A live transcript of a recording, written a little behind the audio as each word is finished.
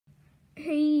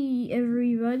Hey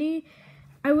everybody,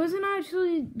 I wasn't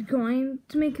actually going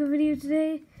to make a video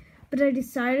today, but I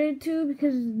decided to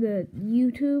because of the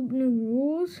YouTube new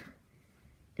rules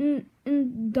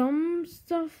and dumb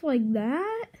stuff like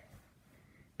that.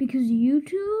 Because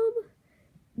YouTube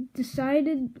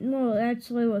decided, well,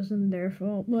 actually it wasn't their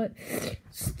fault, but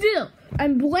still,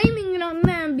 I'm blaming it on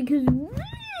them because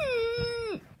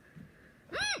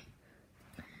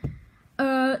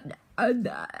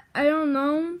I don't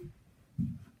know.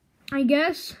 I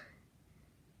guess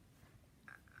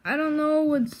I don't know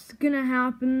what's gonna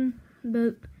happen,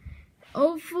 but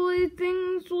hopefully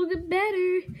things will get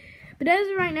better. But as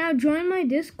of right now, join my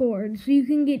Discord so you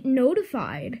can get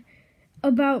notified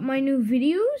about my new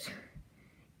videos,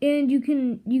 and you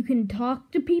can talk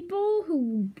to people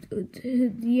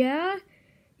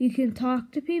you can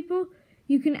talk to people.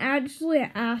 You can actually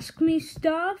ask me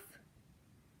stuff.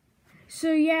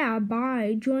 So yeah,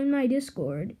 bye. Join my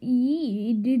Discord.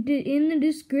 Yee, in the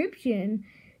description.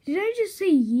 Did I just say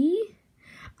yee?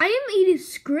 I am a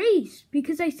disgrace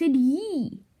because I said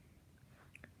yee.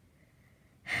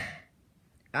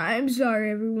 I'm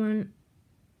sorry, everyone.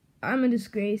 I'm a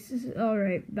disgrace.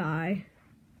 Alright, bye.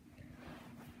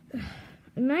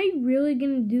 Am I really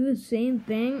gonna do the same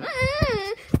thing?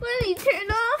 Let me turn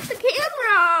off the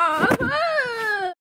camera.